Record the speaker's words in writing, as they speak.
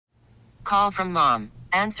call from mom.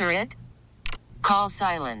 Answer it. Call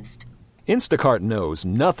silenced. Instacart knows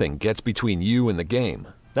nothing gets between you and the game.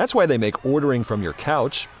 That's why they make ordering from your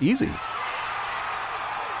couch easy.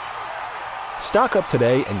 Stock up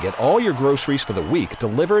today and get all your groceries for the week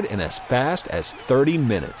delivered in as fast as 30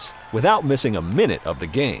 minutes without missing a minute of the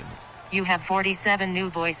game. You have 47 new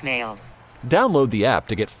voicemails. Download the app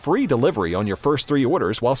to get free delivery on your first 3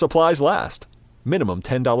 orders while supplies last. Minimum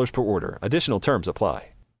 $10 per order. Additional terms apply.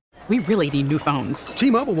 We really need new phones.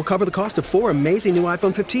 T-Mobile will cover the cost of 4 amazing new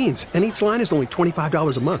iPhone 15s, and each line is only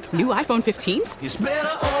 $25 a month. New iPhone 15s? It's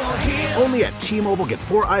better over here. Only at T-Mobile, get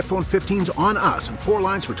 4 iPhone 15s on us and 4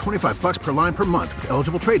 lines for $25 per line per month with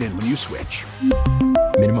eligible trade-in when you switch.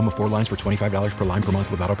 Minimum of 4 lines for $25 per line per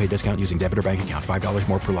month with autopay discount using debit or bank account. $5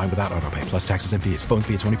 more per line without autopay, plus taxes and fees. Phone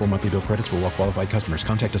fee at 24 monthly bill credits for well-qualified customers.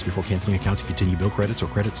 Contact us before canceling account to continue bill credits or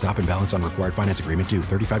credit stop and balance on required finance agreement due.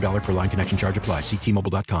 $35 per line connection charge applies. See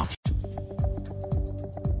T-Mobile.com.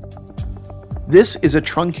 This is a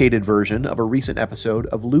truncated version of a recent episode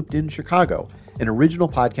of Looped in Chicago, an original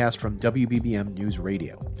podcast from WBBM News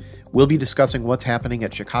Radio. We'll be discussing what's happening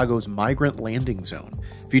at Chicago's Migrant landing zone,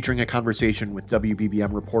 featuring a conversation with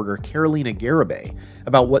WBBM reporter Carolina Garibay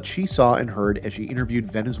about what she saw and heard as she interviewed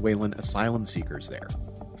Venezuelan asylum seekers there.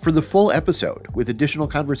 For the full episode, with additional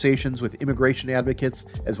conversations with immigration advocates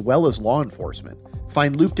as well as law enforcement,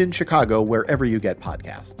 find Looped in Chicago wherever you get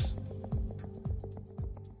podcasts.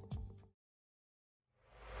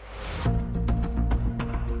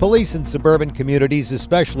 Police in suburban communities,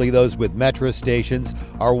 especially those with metro stations,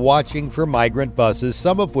 are watching for migrant buses,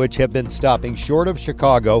 some of which have been stopping short of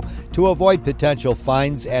Chicago to avoid potential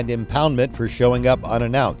fines and impoundment for showing up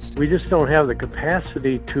unannounced. We just don't have the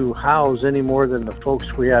capacity to house any more than the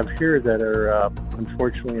folks we have here that are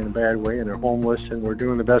unfortunately in a bad way and are homeless, and we're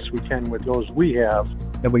doing the best we can with those we have.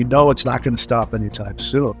 And we know it's not going to stop anytime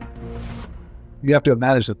soon. You have to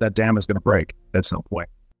imagine that dam is going to break at some point.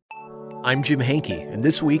 I'm Jim Hankey, and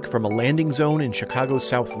this week, from a landing zone in Chicago's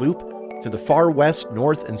South Loop to the far west,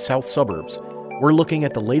 north, and south suburbs, we're looking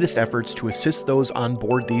at the latest efforts to assist those on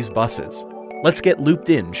board these buses. Let's get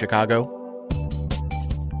looped in, Chicago.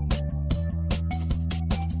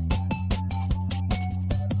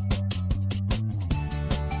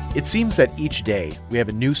 It seems that each day we have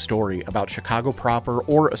a new story about Chicago proper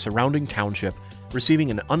or a surrounding township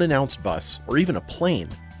receiving an unannounced bus or even a plane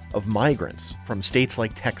of migrants from states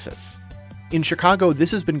like Texas. In Chicago,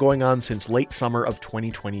 this has been going on since late summer of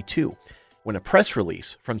 2022, when a press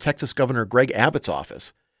release from Texas Governor Greg Abbott's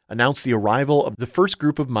office announced the arrival of the first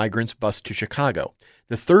group of migrants bused to Chicago,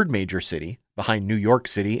 the third major city, behind New York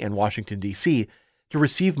City and Washington, D.C., to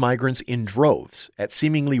receive migrants in droves at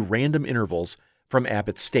seemingly random intervals from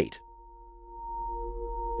Abbott's state.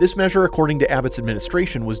 This measure, according to Abbott's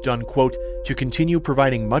administration, was done, quote, to continue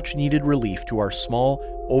providing much-needed relief to our small,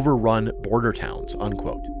 overrun border towns,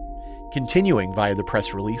 unquote. Continuing via the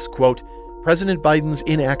press release, quote, President Biden's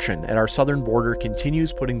inaction at our southern border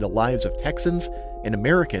continues putting the lives of Texans and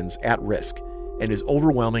Americans at risk and is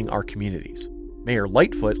overwhelming our communities. Mayor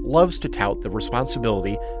Lightfoot loves to tout the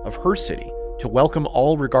responsibility of her city to welcome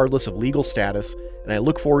all regardless of legal status, and I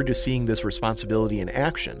look forward to seeing this responsibility in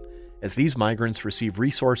action as these migrants receive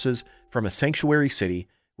resources from a sanctuary city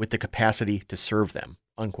with the capacity to serve them,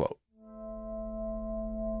 unquote.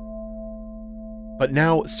 But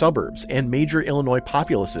now suburbs and major Illinois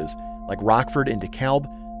populaces like Rockford and DeKalb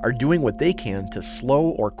are doing what they can to slow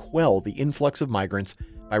or quell the influx of migrants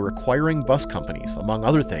by requiring bus companies, among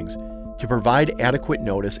other things, to provide adequate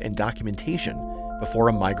notice and documentation before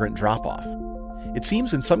a migrant drop-off. It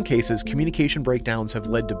seems in some cases communication breakdowns have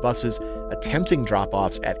led to buses attempting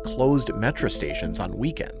drop-offs at closed metro stations on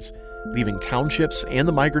weekends, leaving townships and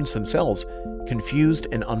the migrants themselves confused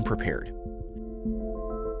and unprepared.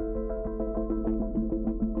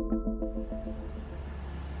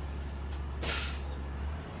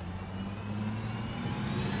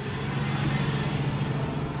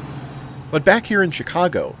 But back here in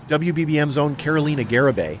Chicago, WBBM's own Carolina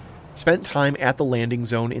Garibay spent time at the landing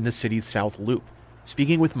zone in the city's South Loop,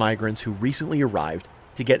 speaking with migrants who recently arrived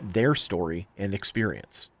to get their story and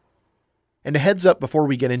experience. And a heads up before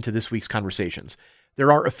we get into this week's conversations,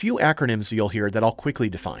 there are a few acronyms you'll hear that I'll quickly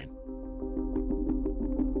define.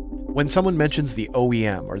 When someone mentions the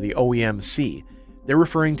OEM or the OEMC, they're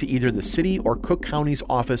referring to either the city or Cook County's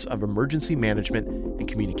Office of Emergency Management and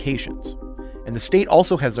Communications. And the state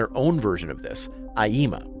also has their own version of this,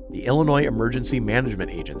 IEMA, the Illinois Emergency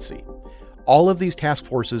Management Agency. All of these task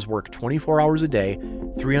forces work 24 hours a day,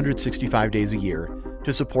 365 days a year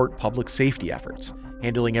to support public safety efforts,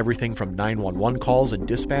 handling everything from 911 calls and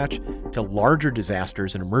dispatch to larger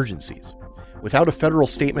disasters and emergencies. Without a federal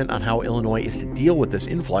statement on how Illinois is to deal with this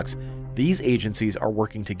influx, these agencies are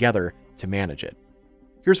working together to manage it.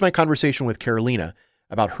 Here's my conversation with Carolina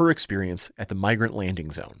about her experience at the Migrant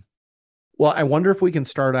Landing Zone. Well, I wonder if we can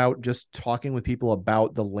start out just talking with people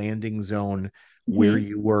about the landing zone where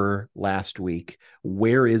you were last week.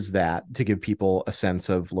 Where is that, to give people a sense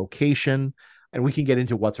of location? And we can get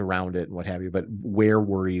into what's around it and what have you, but where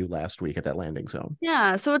were you last week at that landing zone?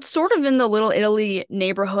 Yeah, so it's sort of in the Little Italy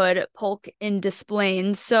neighborhood, Polk in Des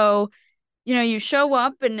Plaines. So, you show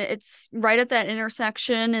up and it's right at that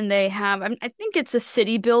intersection, and they have, I think it's a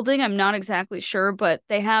city building. I'm not exactly sure, but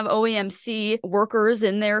they have OEMC workers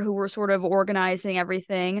in there who were sort of organizing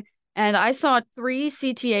everything. And I saw 3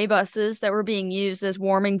 CTA buses that were being used as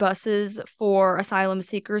warming buses for asylum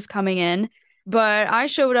seekers coming in. But I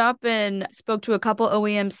showed up and spoke to a couple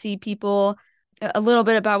OEMC people a little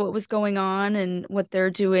bit about what was going on and what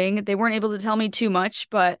they're doing. They weren't able to tell me too much,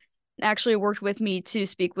 but actually worked with me to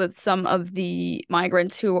speak with some of the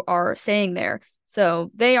migrants who are staying there.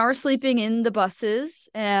 So they are sleeping in the buses,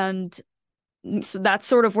 and so that's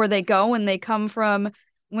sort of where they go. And they come from,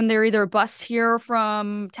 when they're either bused here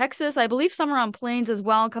from Texas, I believe some are on planes as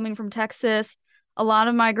well, coming from Texas. A lot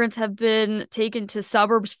of migrants have been taken to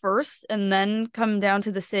suburbs first and then come down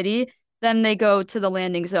to the city. Then they go to the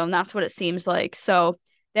landing zone. That's what it seems like. So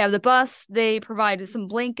they have the bus. They provide some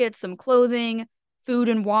blankets, some clothing, food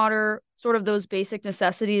and water. Sort of those basic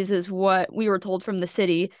necessities is what we were told from the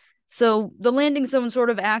city. So the landing zone sort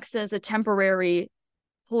of acts as a temporary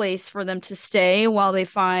place for them to stay while they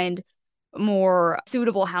find more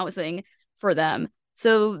suitable housing for them.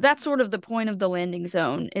 So that's sort of the point of the landing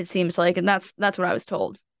zone, it seems like, and that's what I was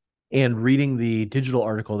told. And reading the digital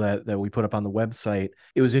article that we put up on the website,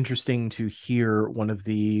 it was interesting to hear one of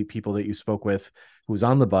the people that you spoke with who was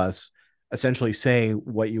on the bus essentially say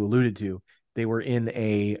what you alluded to. They were in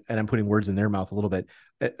and I'm putting words in their mouth a little bit,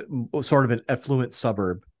 sort of an affluent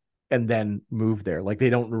suburb, and then moved there. Like, they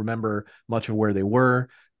don't remember much of where they were.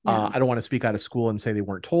 Yeah. I don't want to speak out of school and say they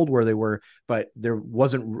weren't told where they were, but there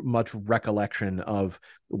wasn't much recollection of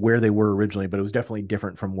where they were originally, but it was definitely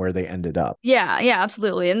different from where they ended up. Yeah,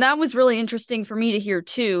 absolutely. And that was really interesting for me to hear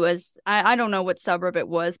too, as I don't know what suburb it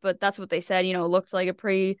was, but that's what they said, it looked like a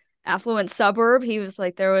pretty affluent suburb. He was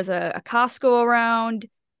like, there was a Costco around,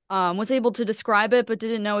 was able to describe it, but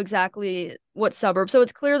didn't know exactly what suburb. So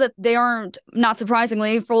it's clear that they aren't, not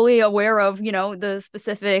surprisingly, fully aware of, the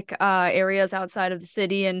specific areas outside of the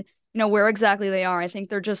city and, where exactly they are. I think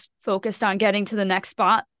they're just focused on getting to the next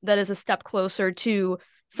spot that is a step closer to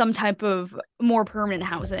some type of more permanent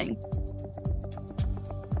housing.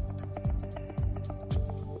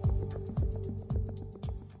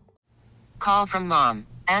 Call from mom.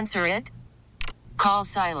 Answer it. Call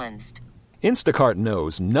silenced. Instacart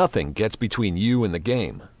knows nothing gets between you and the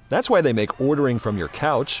game. That's why they make ordering from your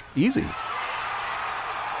couch easy.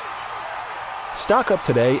 Stock up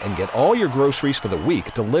today and get all your groceries for the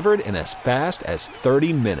week delivered in as fast as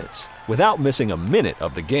 30 minutes without missing a minute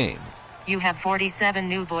of the game. You have 47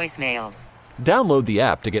 new voicemails. Download the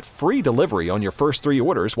app to get free delivery on your first 3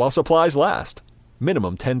 orders while supplies last.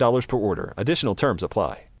 Minimum $10 per order. Additional terms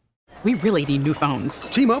apply. We really need new phones.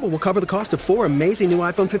 T-Mobile will cover the cost of 4 amazing new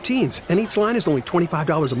iPhone 15s, and each line is only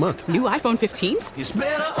 $25 a month. New iPhone 15s? It's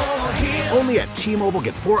better over here. Only at T-Mobile,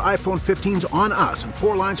 get 4 iPhone 15s on us and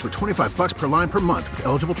 4 lines for $25 per line per month with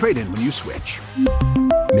eligible trade-in when you switch.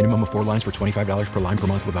 Minimum of 4 lines for $25 per line per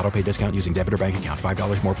month with autopay discount using debit or bank account.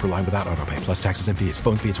 $5 more per line without autopay, plus taxes and fees.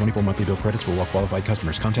 Phone fee at 24 monthly bill credits for well-qualified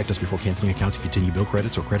customers. Contact us before canceling account to continue bill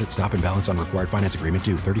credits or credit stop and balance on required finance agreement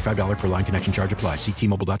due. $35 per line connection charge applies. See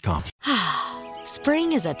T-Mobile.com.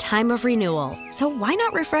 Spring is a time of renewal, so why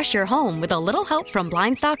not refresh your home with a little help from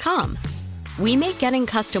Blinds.com? We make getting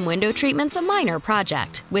custom window treatments a minor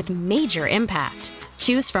project with major impact.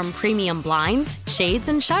 Choose from premium blinds, shades,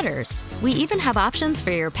 and shutters. We even have options for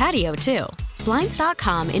your patio, too.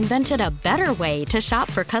 Blinds.com invented a better way to shop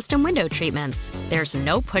for custom window treatments. There's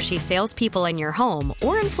no pushy salespeople in your home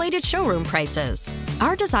or inflated showroom prices.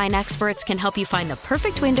 Our design experts can help you find the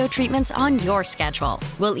perfect window treatments on your schedule.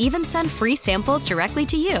 We'll even send free samples directly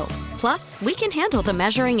to you. Plus, we can handle the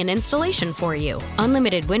measuring and installation for you.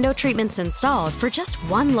 Unlimited window treatments installed for just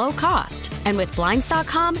one low cost. And with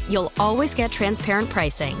Blinds.com, you'll always get transparent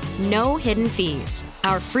pricing. No hidden fees.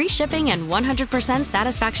 Our free shipping and 100%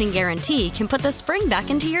 satisfaction guarantee can put the spring back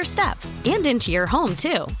into your step and into your home,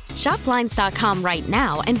 too. Shop Blinds.com right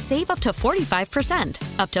now and save up to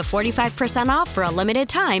 45%. Up to 45% off for a limited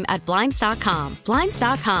time at Blinds.com.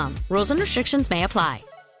 Blinds.com. Rules and restrictions may apply.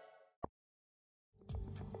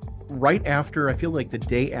 Right after, I feel like the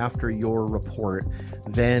day after your report,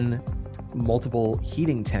 then multiple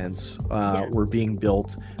heating tents Yeah. were being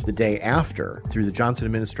built the day after through the Johnson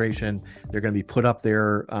administration. They're going to be put up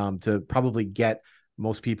there to probably get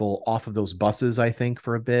most people off of those buses, I think,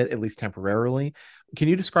 for a bit, at least temporarily. Can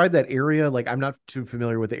you describe that area? Like, I'm not too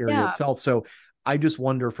familiar with the area Yeah. itself. So I just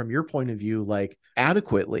wonder from your point of view, like,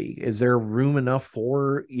 adequately, is there room enough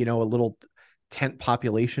for, a little tent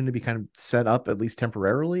population to be kind of set up, at least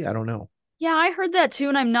temporarily? I don't know. Yeah, I heard that too,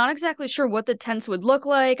 and I'm not exactly sure what the tents would look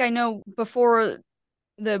like. I know before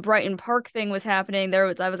the Brighton Park thing was happening,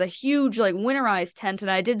 I was a huge like winterized tent, and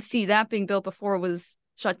I did see that being built before it was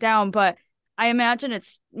shut down, but I imagine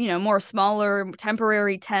it's, more smaller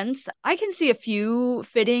temporary tents. I can see a few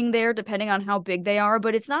fitting there depending on how big they are,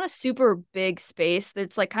 but it's not a super big space.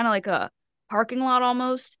 It's like kind of like a parking lot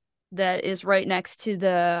almost that is right next to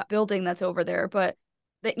the building that's over there. But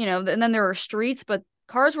and then there are streets, but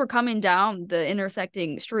cars were coming down the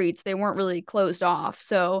intersecting streets. They weren't really closed off.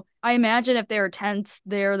 So I imagine if there are tents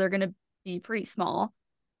there, they're going to be pretty small.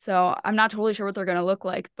 So I'm not totally sure what they're going to look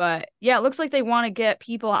like, but yeah, it looks like they want to get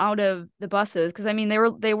people out of the buses because I mean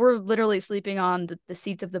they were literally sleeping on the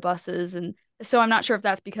seats of the buses, and so I'm not sure if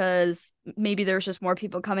that's because maybe there's just more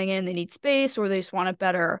people coming in, they need space, or they just want a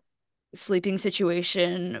better sleeping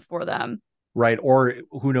situation for them. Right. Or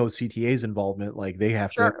who knows CTA's involvement, like they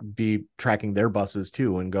have Sure. to be tracking their buses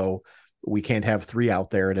too and go, we can't have 3 out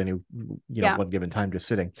there at any, Yeah. one given time just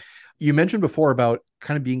sitting. You mentioned before about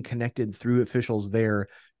kind of being connected through officials there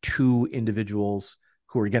to individuals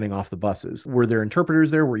who are getting off the buses. Were there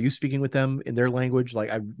interpreters there? Were you speaking with them in their language? Like,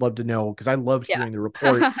 I'd love to know, because I loved Yeah. hearing the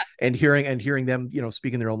report and hearing them,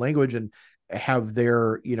 speak in their own language and have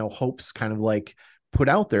their, hopes kind of like put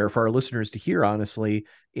out there for our listeners to hear, honestly,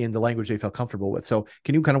 in the language they felt comfortable with. So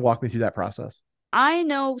can you kind of walk me through that process? I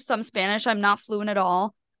know some Spanish. I'm not fluent at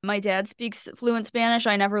all. My dad speaks fluent Spanish.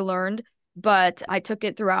 I never learned, but I took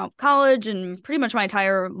it throughout college and pretty much my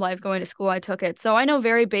entire life going to school. I took it. So I know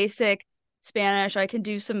very basic Spanish. I can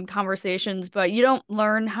do some conversations, but you don't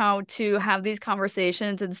learn how to have these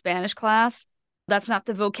conversations in Spanish class. That's not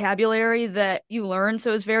the vocabulary that you learn.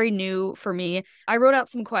 So it's very new for me. I wrote out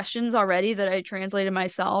some questions already that I translated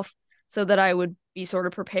myself so that I would be sort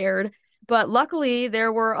of prepared. But luckily,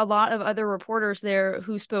 there were a lot of other reporters there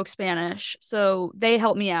who spoke Spanish. So they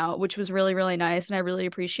helped me out, which was really, really nice. And I really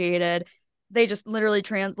appreciated. They just literally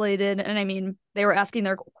translated. And I mean, they were asking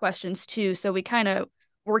their questions too. So we kind of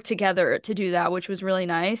worked together to do that, which was really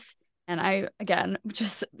nice. And I, again,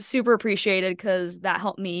 just super appreciated because that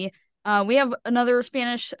helped me. We have another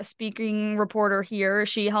Spanish speaking reporter here.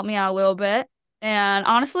 She helped me out a little bit. And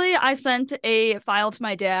honestly, I sent a file to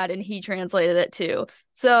my dad and he translated it too.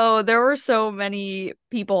 So there were so many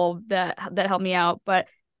people that helped me out, but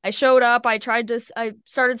I showed up. I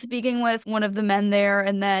started speaking with one of the men there,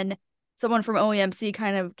 and then someone from OEMC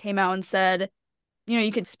kind of came out and said,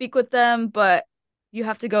 you could speak with them, but you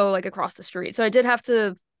have to go like across the street. So I did have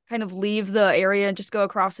to kind of leave the area and just go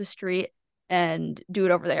across the street and do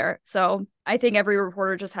it over there. So I think every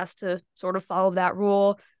reporter just has to sort of follow that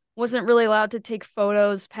rule. Wasn't really allowed to take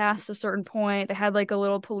photos past a certain point. They had like a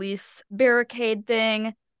little police barricade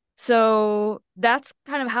thing. So that's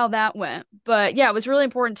kind of how that went. But yeah, it was really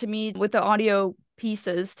important to me with the audio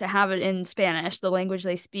pieces to have it in Spanish, the language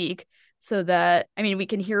they speak, so that, I mean, we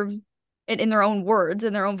can hear it in their own words,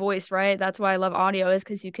 in their own voice, right? That's why I love audio, is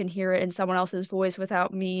because you can hear it in someone else's voice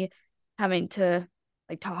without me having to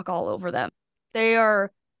like talk all over them. They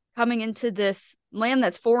are coming into this land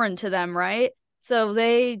that's foreign to them, right? So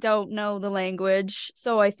they don't know the language.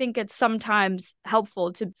 So I think it's sometimes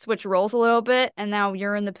helpful to switch roles a little bit. And now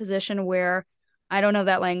you're in the position where I don't know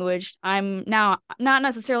that language. I'm now not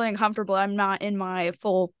necessarily uncomfortable. I'm not in my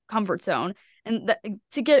full comfort zone. And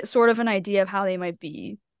to get sort of an idea of how they might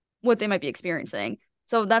be, what they might be experiencing.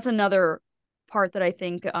 So that's another part that I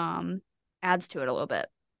think adds to it a little bit.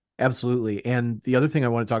 Absolutely. And the other thing I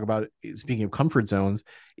want to talk about, speaking of comfort zones,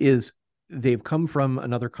 is they've come from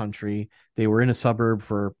another country. They were in a suburb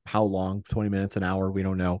for how long? 20 minutes, an hour, we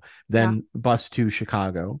don't know. Then bus to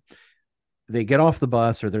Chicago. They get off the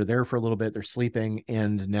bus, or they're there for a little bit, they're sleeping,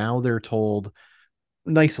 and now they're told,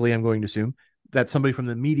 nicely, I'm going to assume, that somebody from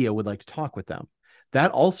the media would like to talk with them.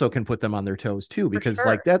 That also can put them on their toes too, because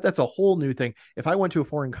like that's a whole new thing. If I went to a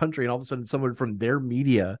foreign country and all of a sudden someone from their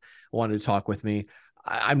media wanted to talk with me,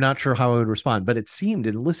 I'm not sure how I would respond. But it seemed,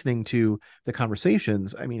 in listening to the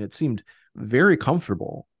conversations, I mean, it seemed very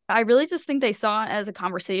comfortable. I really just think they saw it as a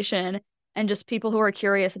conversation and just people who are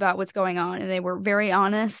curious about what's going on. And they were very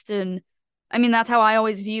honest. And I mean, that's how I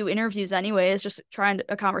always view interviews anyway, is just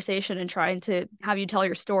a conversation and trying to have you tell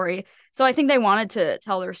your story. So I think they wanted to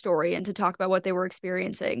tell their story and to talk about what they were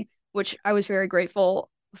experiencing, which I was very grateful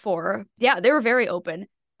before. Yeah, they were very open.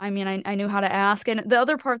 I mean, I knew how to ask. And the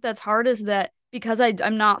other part that's hard is that because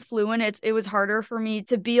I'm not fluent, it was harder for me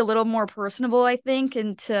to be a little more personable, I think,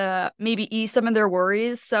 and to maybe ease some of their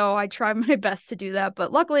worries. So I tried my best to do that.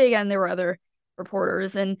 But luckily, again, there were other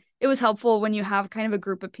reporters, and it was helpful when you have kind of a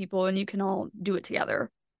group of people and you can all do it together.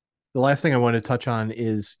 The last thing I want to touch on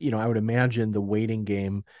is, I would imagine the waiting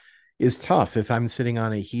game is tough. If I'm sitting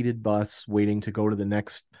on a heated bus waiting to go to the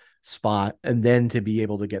next spot and then to be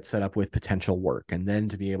able to get set up with potential work and then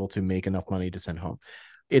to be able to make enough money to send home.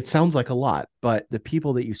 It sounds like a lot, but the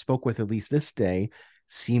people that you spoke with, at least this day,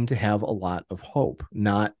 seem to have a lot of hope,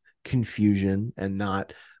 not confusion and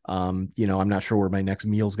not, I'm not sure where my next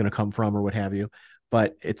meal is going to come from or what have you,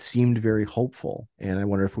 but it seemed very hopeful. And I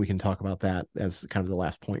wonder if we can talk about that as kind of the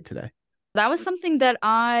last point today. That was something that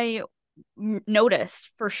I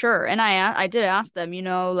noticed for sure. And I did ask them,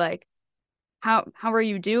 like, how are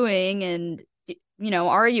you doing? And,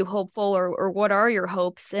 are you hopeful or what are your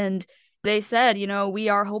hopes? And they said, we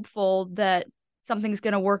are hopeful that something's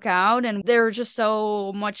going to work out. And there's just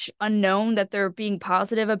so much unknown that they're being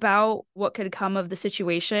positive about what could come of the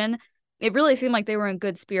situation. It really seemed like they were in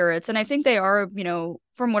good spirits. And I think they are,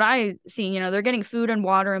 from what I've seen, they're getting food and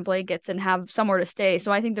water and blankets and have somewhere to stay.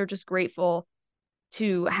 So I think they're just grateful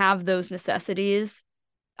to have those necessities.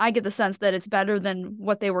 I get the sense that it's better than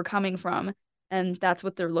what they were coming from. And that's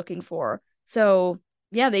what they're looking for. So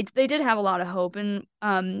yeah, they did have a lot of hope. And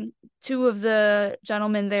two of the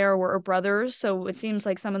gentlemen there were brothers. So it seems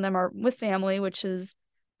like some of them are with family, which is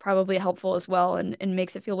probably helpful as well and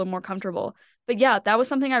makes it feel a little more comfortable. But yeah, that was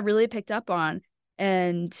something I really picked up on.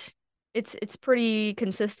 And it's pretty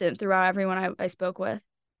consistent throughout everyone I spoke with.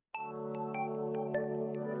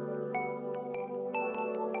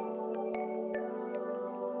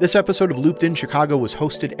 This episode of Looped in Chicago was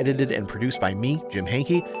hosted, edited, and produced by me, Jim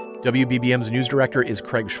Hankey. WBBM's news director is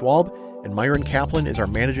Craig Schwalb, and Myron Kaplan is our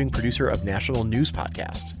managing producer of national news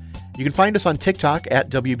podcasts. You can find us on TikTok at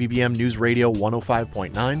WBBM News Radio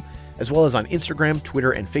 105.9, as well as on Instagram,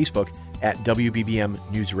 Twitter, and Facebook at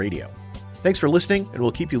WBBM News Radio. Thanks for listening, and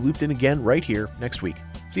we'll keep you looped in again right here next week.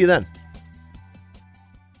 See you then.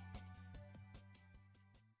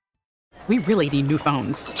 We really need new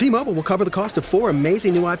phones. T-Mobile will cover the cost of 4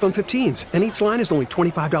 amazing new iPhone 15s, and each line is only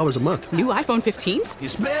 $25 a month. New iPhone 15s?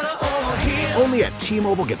 It's better over here. Only at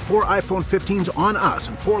T-Mobile, get 4 iPhone 15s on us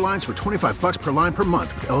and 4 lines for $25 per line per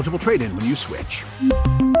month with eligible trade-in when you switch.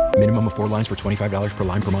 Minimum of 4 lines for $25 per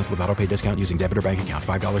line per month with autopay discount using debit or bank account.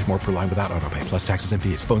 $5 more per line without autopay, plus taxes and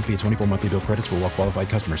fees. Phone fee at 24 monthly bill credits for well-qualified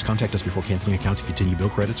customers. Contact us before canceling account to continue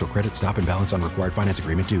bill credits or credit stop and balance on required finance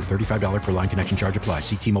agreement due. $35 per line connection charge applies.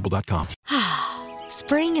 See T-Mobile.com.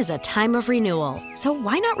 Spring is a time of renewal, so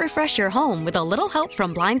why not refresh your home with a little help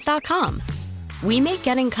from Blinds.com? We make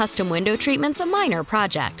getting custom window treatments a minor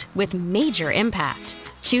project with major impact.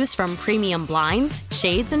 Choose from premium blinds,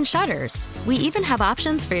 shades, and shutters. We even have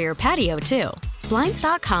options for your patio, too.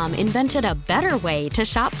 Blinds.com invented a better way to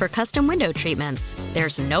shop for custom window treatments.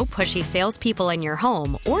 There's no pushy salespeople in your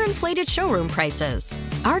home or inflated showroom prices.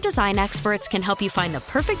 Our design experts can help you find the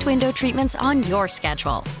perfect window treatments on your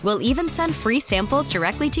schedule. We'll even send free samples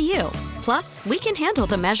directly to you. Plus, we can handle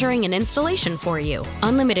the measuring and installation for you.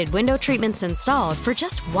 Unlimited window treatments installed for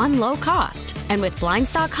just one low cost. And with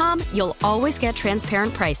Blinds.com, you'll always get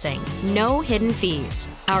transparent pricing. No hidden fees.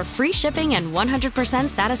 Our free shipping and 100%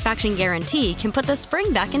 satisfaction guarantee can put the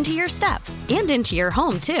spring back into your step and into your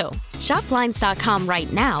home, too. Shop Blinds.com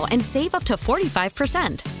right now and save up to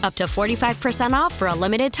 45%. Up to 45% off for a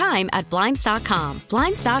limited time at Blinds.com.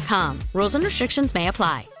 Blinds.com. Rules and restrictions may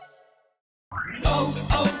apply.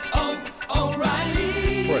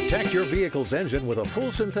 O'Reilly. Protect your vehicle's engine with a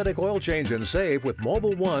full synthetic oil change and save with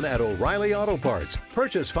Mobile One at O'Reilly Auto Parts.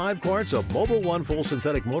 Purchase 5 quarts of Mobile One full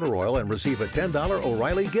synthetic motor oil and receive a $10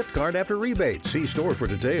 O'Reilly gift card after rebate. See store for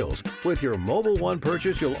details. With your Mobile One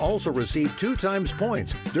purchase, you'll also receive 2 times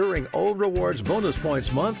points during O Rewards Bonus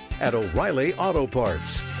Points Month at O'Reilly Auto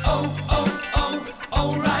Parts.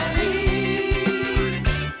 O'Reilly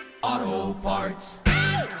Auto Parts.